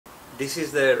This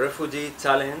is the Refugee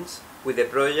Challenge with the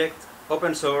project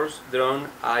Open Source Drone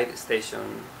Aid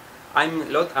Station.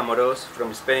 I'm Lot Amorós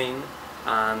from Spain,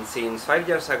 and since 5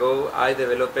 years ago I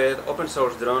developed open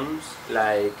source drones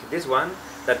like this one,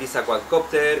 that is a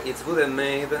quadcopter, it's wooden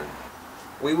made.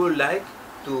 We would like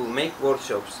to make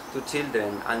workshops to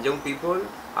children and young people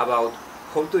about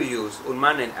how to use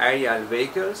unmanned aerial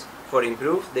vehicles for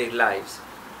improve their lives.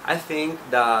 I think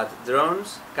that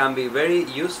drones can be very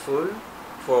useful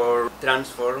for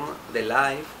transform the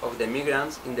life of the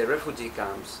migrants in the refugee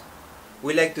camps.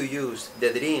 We like to use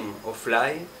the dream of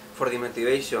fly for the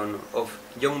motivation of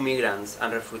young migrants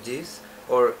and refugees,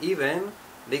 or even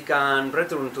they can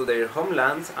return to their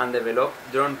homelands and develop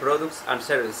drone products and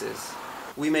services.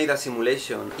 We made a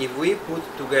simulation. If we put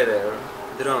together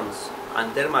drones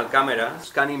and thermal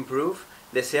cameras, can improve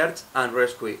the search and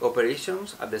rescue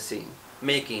operations at the sea,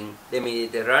 making the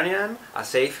Mediterranean a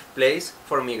safe place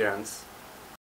for migrants.